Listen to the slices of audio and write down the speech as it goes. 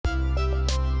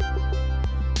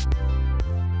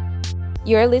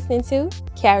You're listening to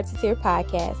Character Tier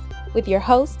Podcast with your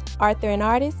host, author and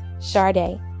artist,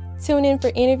 Sade. Tune in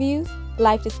for interviews,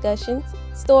 life discussions,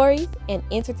 stories, and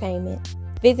entertainment.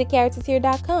 Visit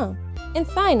charactertier.com and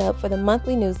sign up for the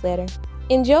monthly newsletter.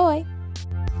 Enjoy!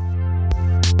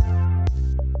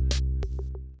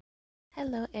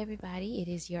 Hello, everybody. It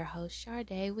is your host,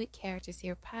 Sade, with Character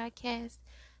Tier Podcast.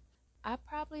 I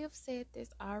probably have said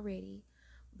this already,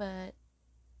 but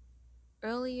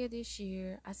earlier this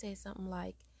year, I said something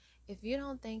like, if you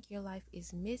don't think your life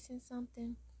is missing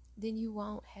something, then you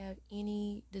won't have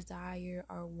any desire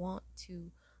or want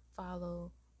to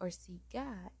follow or seek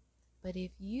God. But if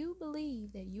you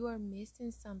believe that you are missing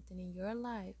something in your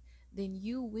life, then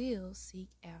you will seek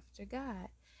after God.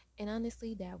 And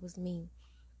honestly, that was me.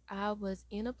 I was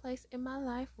in a place in my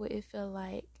life where it felt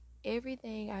like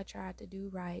everything I tried to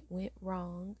do right went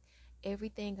wrong.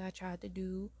 Everything I tried to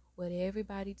do, what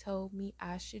everybody told me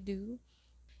I should do,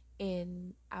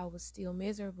 and I was still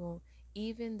miserable.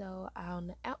 Even though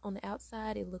on the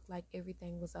outside it looked like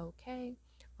everything was okay,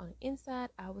 on the inside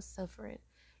I was suffering.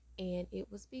 And it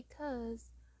was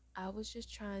because I was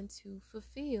just trying to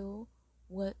fulfill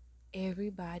what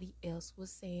everybody else was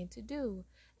saying to do.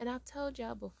 And I've told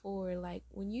y'all before, like,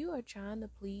 when you are trying to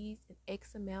please an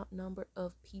X amount number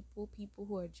of people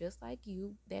who are just like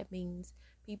you, that means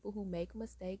people who make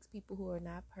mistakes, people who are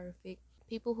not perfect,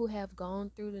 people who have gone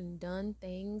through and done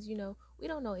things. We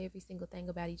don't know every single thing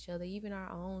about each other, even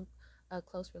our own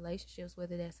close relationships,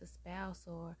 whether that's a spouse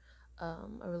or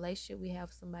a relationship we have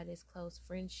with somebody that's close,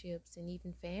 friendships, and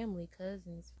even family,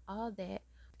 cousins, all that.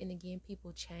 And again,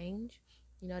 people change.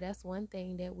 That's one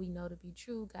thing that we know to be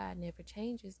true. God never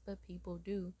changes, but people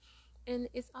do. And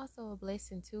it's also a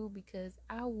blessing too, because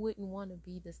I wouldn't want to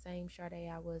be the same Sade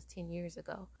I was 10 years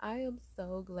ago. I am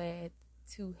so glad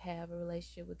to have a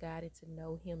relationship with God and to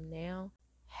know Him now.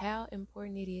 How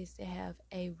important it is to have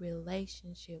a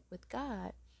relationship with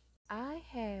God. I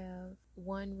have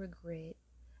one regret,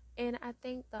 and I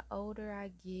think the older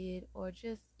I get, or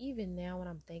just even now when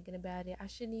I'm thinking about it, I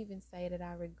shouldn't even say that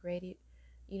I regret it,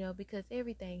 because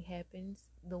everything happens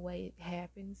the way it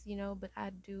happens, but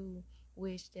I do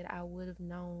wish that I would have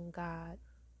known God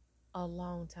a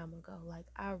long time ago. Like,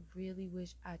 I really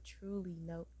wish I truly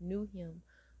knew Him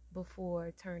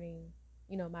before turning,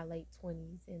 my late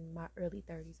 20s and my early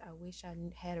 30s. I wish I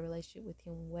had a relationship with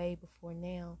Him way before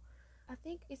now. I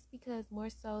think it's because more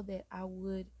so that I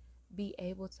would be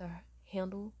able to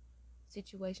handle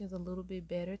situations a little bit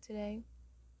better today.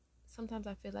 Sometimes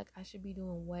I feel like I should be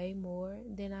doing way more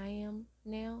than I am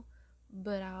now,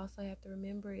 but I also have to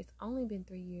remember it's only been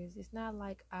 3 years. It's not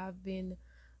like I've been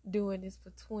doing this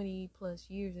for 20 plus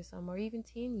years or something, or even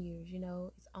 10 years.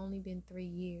 It's only been 3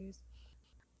 years.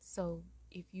 So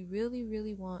if you really,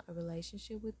 really want a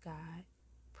relationship with God,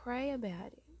 pray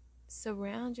about it.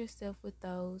 Surround yourself with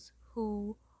those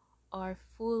who are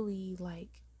fully,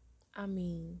 like, I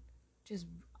mean, just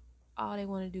all they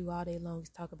want to do all day long is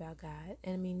talk about God.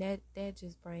 And I mean, that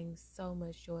just brings so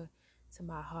much joy to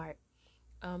my heart.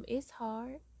 It's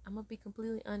hard. I'm gonna be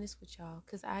completely honest with y'all,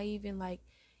 because I even, like,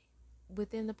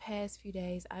 within the past few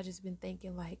days, I just been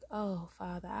thinking, like, oh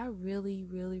Father, I really,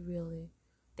 really, really,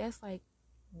 that's like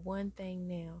one thing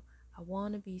now. I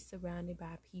want to be surrounded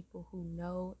by people who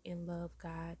know and love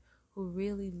God, who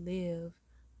really live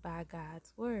by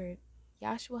God's word.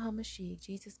 Yahshua HaMashiach,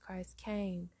 Jesus Christ,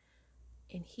 came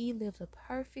and He lived a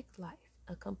perfect life,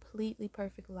 a completely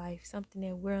perfect life, something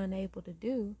that we're unable to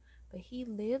do. But He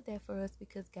lived that for us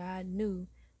because God knew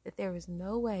that there is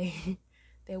no way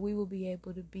that we will be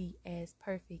able to be as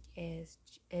perfect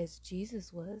as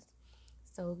Jesus was.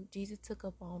 So Jesus took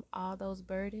up on all those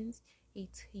burdens. He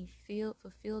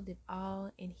fulfilled it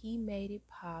all, and He made it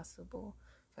possible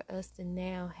for us to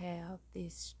now have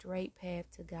this straight path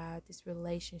to God, this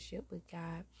relationship with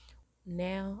God.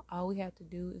 Now, all we have to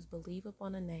do is believe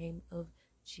upon the name of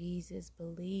Jesus,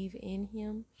 believe in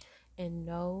Him, and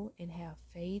know and have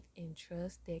faith and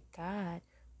trust that God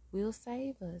will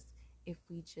save us if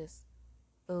we just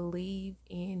believe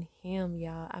in Him,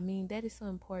 y'all. I mean, that is so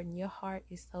important. Your heart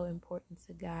is so important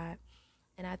to God.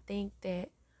 And I think that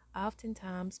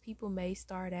oftentimes people may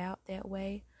start out that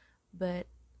way, but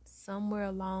somewhere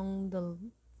along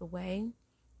the way,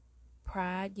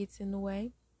 pride gets in the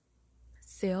way,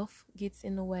 self gets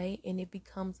in the way, and it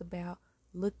becomes about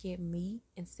look at me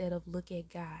instead of look at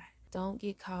God. Don't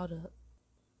get caught up.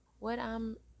 What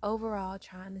I'm overall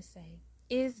trying to say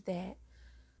is that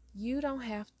you don't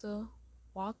have to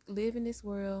live in this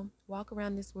world, walk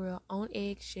around this world on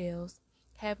eggshells,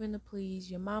 having to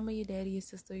please your mama, your daddy, your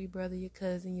sister, your brother, your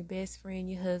cousin, your best friend,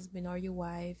 your husband or your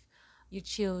wife, your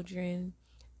children,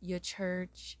 your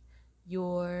church,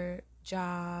 your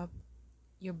job,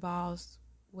 your boss,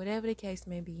 whatever the case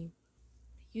may be,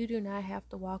 you do not have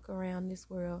to walk around this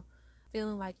world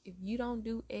feeling like if you don't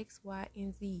do X, Y,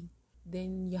 and Z,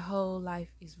 then your whole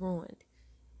life is ruined.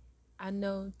 I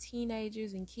know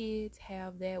teenagers and kids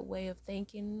have that way of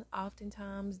thinking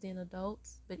oftentimes than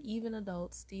adults, but even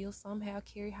adults still somehow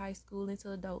carry high school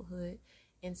into adulthood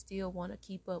and still want to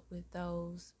keep up with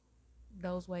those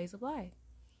ways of life.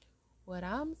 What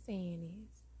I'm saying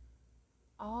is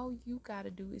all you got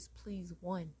to do is please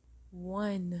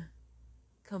one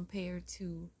compared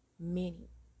to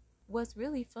many. What's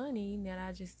really funny that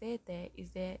I just said that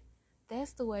is that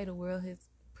that's the way the world has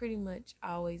pretty much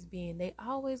always been. They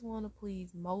always want to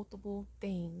please multiple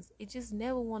things. It just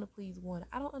never want to please one.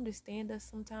 I don't understand us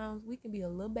sometimes. We can be a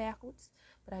little backwards,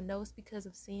 but I know it's because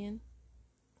of sin.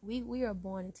 We are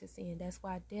born into sin. That's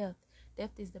why death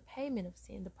is the payment of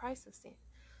sin, the price of sin.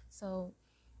 So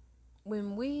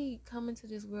when we come into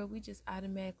this world, we just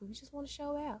automatically we just want to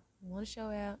show out. We want to show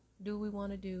out, do what we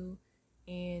want to do,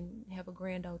 and have a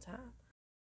grand old time.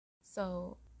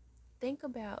 So think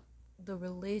about the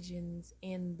religions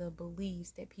and the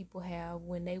beliefs that people have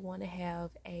when they want to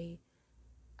have a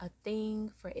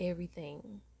thing for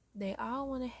everything. They all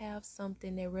want to have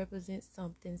something that represents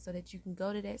something so that you can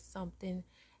go to that something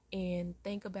and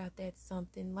think about that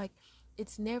something. Like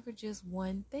it's never just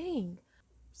one thing.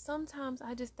 Sometimes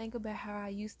I just think about how I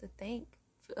used to think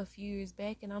a few years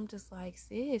back, and I'm just like,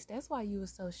 sis, that's why you were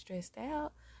so stressed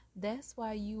out. That's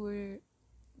why you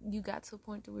got to a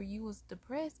point to where you was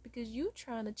depressed because you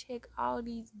trying to check all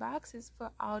these boxes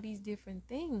for all these different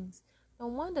things. No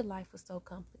wonder life was so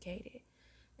complicated.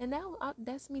 And now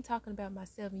that's me talking about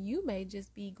myself, and you may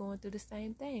just be going through the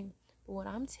same thing. But what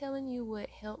I'm telling you, what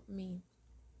helped me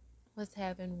was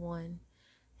having one,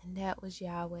 and that was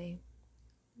Yahweh,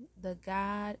 the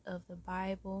God of the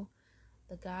Bible,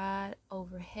 the God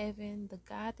over heaven, the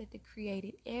God that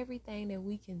created everything that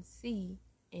we can see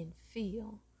and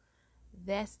feel.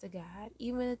 That's the God,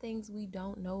 even the things we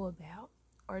don't know about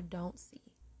or don't see.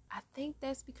 I think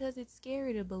that's because it's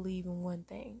scary to believe in one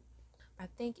thing. I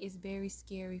think it's very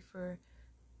scary for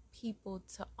people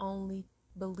to only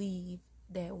believe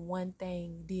that one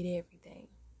thing did everything.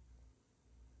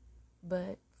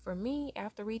 But for me,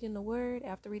 after reading the Word,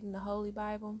 after reading the Holy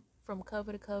Bible from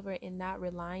cover to cover and not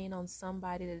relying on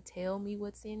somebody to tell me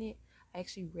what's in it, I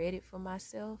actually read it for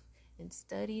myself and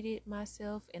studied it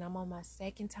myself, and I'm on my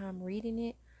second time reading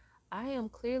it. I am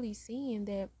clearly seeing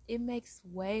that it makes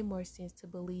way more sense to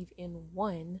believe in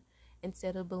one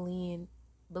instead of believing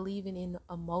in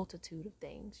a multitude of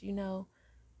things.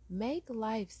 Make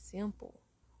life simple.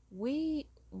 We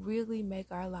really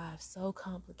make our lives so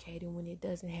complicated when it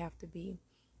doesn't have to be.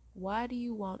 Why do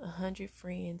you want 100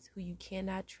 friends who you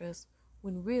cannot trust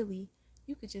when really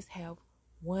you could just have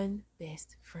one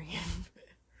best friend?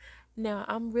 Now,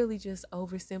 I'm really just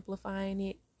oversimplifying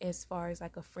it as far as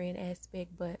like a friend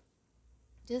aspect, but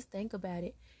just think about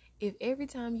it. If every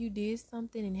time you did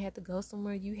something and had to go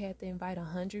somewhere, you had to invite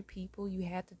 100 people, you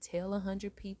had to tell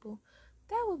 100 people,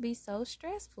 that would be so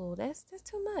stressful. That's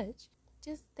too much.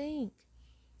 Just think.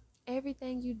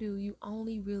 Everything you do, you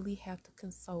only really have to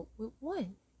consult with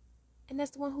one. And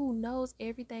that's the one who knows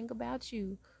everything about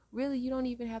you. Really, you don't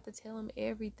even have to tell him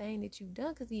everything that you've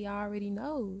done because he already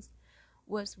knows.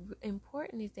 What's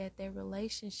important is that their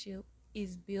relationship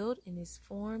is built and is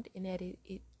formed and that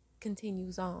it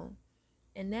continues on.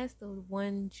 And that's the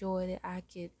one joy that I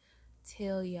could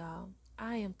tell y'all.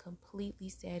 I am completely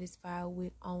satisfied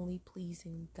with only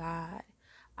pleasing God.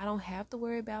 I don't have to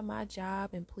worry about my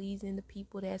job and pleasing the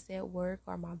people that's at work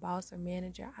or my boss or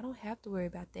manager. I don't have to worry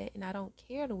about that, and I don't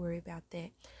care to worry about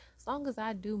that. As long as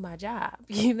I do my job,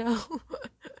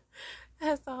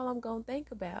 That's all I'm going to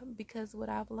think about, because what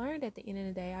I've learned at the end of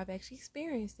the day, I've actually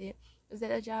experienced it, is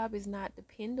that a job is not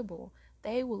dependable.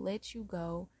 They will let you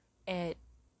go at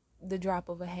the drop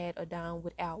of a hat or down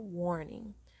without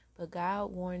warning. But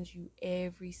God warns you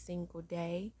every single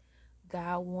day.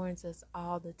 God warns us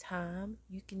all the time.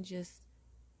 You can just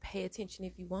pay attention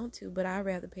if you want to, but I'd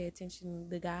rather pay attention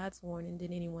to God's warning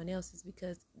than anyone else's,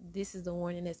 because this is the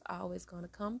warning that's always going to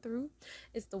come through.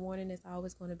 It's the warning that's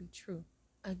always going to be true.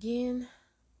 Again,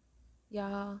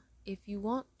 y'all, if you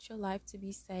want your life to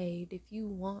be saved, if you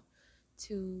want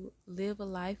to live a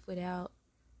life without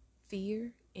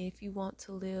fear, and if you want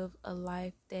to live a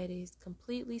life that is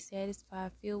completely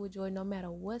satisfied, filled with joy, no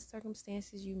matter what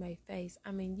circumstances you may face.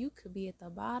 I mean, you could be at the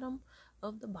bottom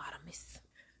of the bottomest.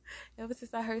 Ever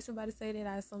since I heard somebody say that,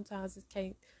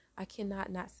 I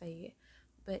cannot not say it.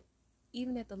 But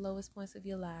even at the lowest points of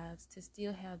your lives, to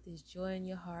still have this joy in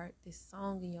your heart, this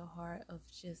song in your heart of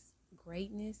just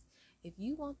greatness, if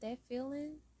you want that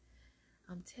feeling,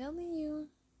 I'm telling you,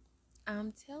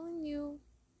 I'm telling you,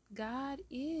 God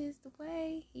is the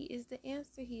way. He is the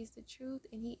answer. He is the truth,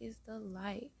 and He is the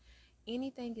light.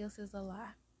 Anything else is a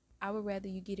lie. I would rather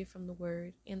you get it from the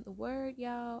word. And the word,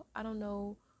 y'all, I don't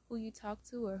know who you talk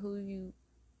to or who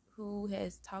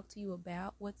has talked to you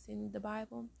about what's in the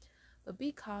Bible, but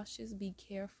be cautious, be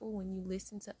careful when you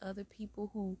listen to other people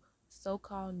who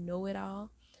so-called know it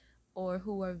all or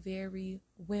who are very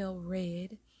well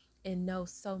read and know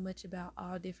so much about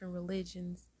all different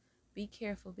religions. Be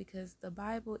careful, because the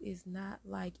Bible is not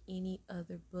like any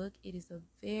other book. It is a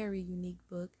very unique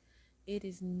book. It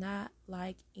is not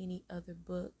like any other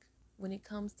book. When it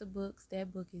comes to books,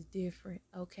 that book is different,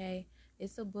 okay?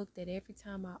 It's a book that every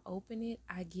time I open it,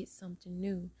 I get something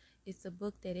new. It's a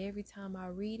book that every time I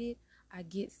read it, I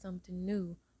get something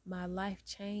new. My life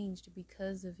changed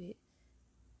because of it.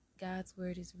 God's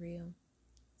word is real.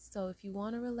 So if you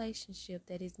want a relationship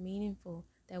that is meaningful,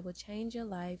 that will change your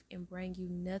life and bring you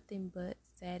nothing but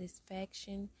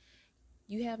satisfaction,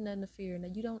 you have nothing to fear. Now,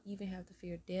 you don't even have to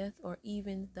fear death or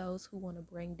even those who want to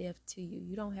bring death to you.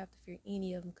 You don't have to fear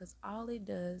any of them, because all it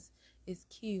does is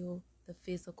kill the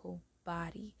physical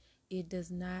body. It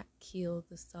does not kill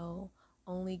the soul.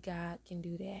 Only God can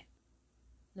do that.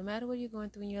 No matter what you're going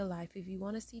through in your life, if you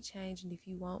want to see change and if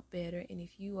you want better and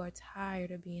if you are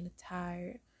tired of being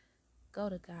tired, go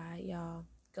to God, y'all.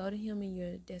 Go to Him in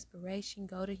your desperation.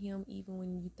 Go to Him even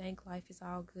when you think life is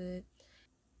all good.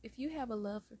 If you have a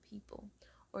love for people,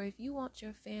 or if you want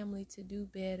your family to do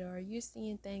better, or you're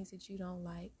seeing things that you don't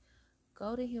like,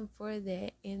 go to Him for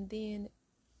that, and then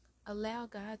allow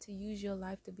God to use your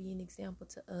life to be an example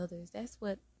to others. That's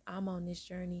what I'm on this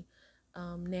journey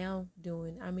now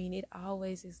doing. I mean, it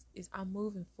always is I'm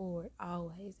moving forward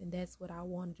always, and that's what I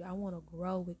want to do. I want to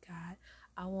grow with God.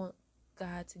 I want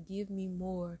God to give me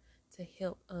more to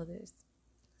help others.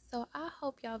 So I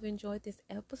hope y'all have enjoyed this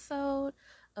episode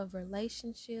of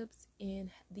relationships and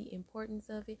the importance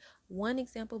of it. One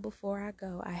example before I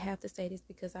go, I have to say this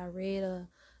because I read an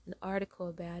article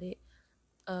about it,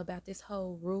 about this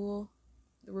whole rule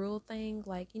thing.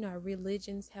 Like, our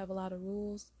religions have a lot of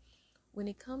rules. When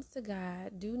it comes to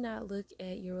God, do not look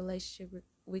at your relationship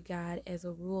with God as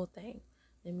a rule thing.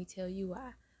 Let me tell you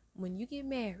why. When you get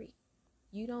married,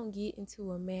 you don't get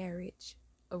into a marriage,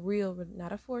 a real,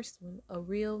 not a forced one, a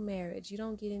real marriage. You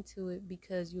don't get into it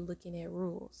because you're looking at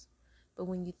rules. But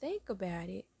when you think about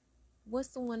it,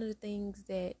 what's one of the things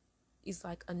that is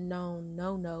like a known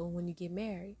no when you get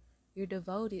married? You're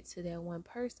devoted to that one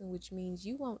person, which means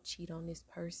you won't cheat on this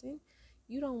person.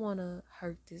 You don't want to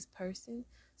hurt this person.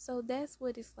 So that's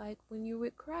what it's like when you're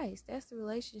with Christ. That's the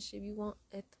relationship you want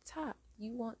at the top.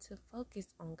 You want to focus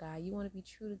on God. You want to be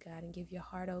true to God and give your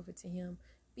heart over to Him.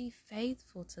 Be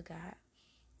faithful to God.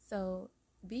 So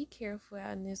be careful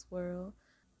out in this world.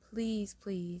 Please,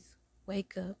 please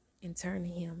wake up and turn to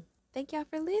Him. Thank y'all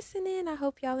for listening. I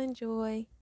hope y'all enjoy.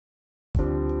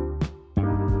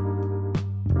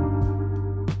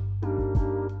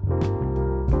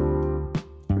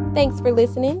 Thanks for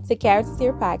listening to Characters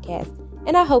Here Podcast,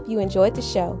 and I hope you enjoyed the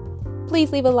show.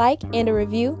 Please leave a like and a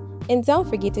review, and don't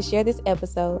forget to share this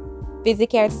episode. Visit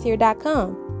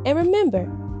charactershere.com, and remember,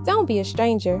 don't be a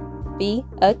stranger, be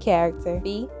a character.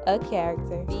 Be a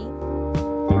character. Be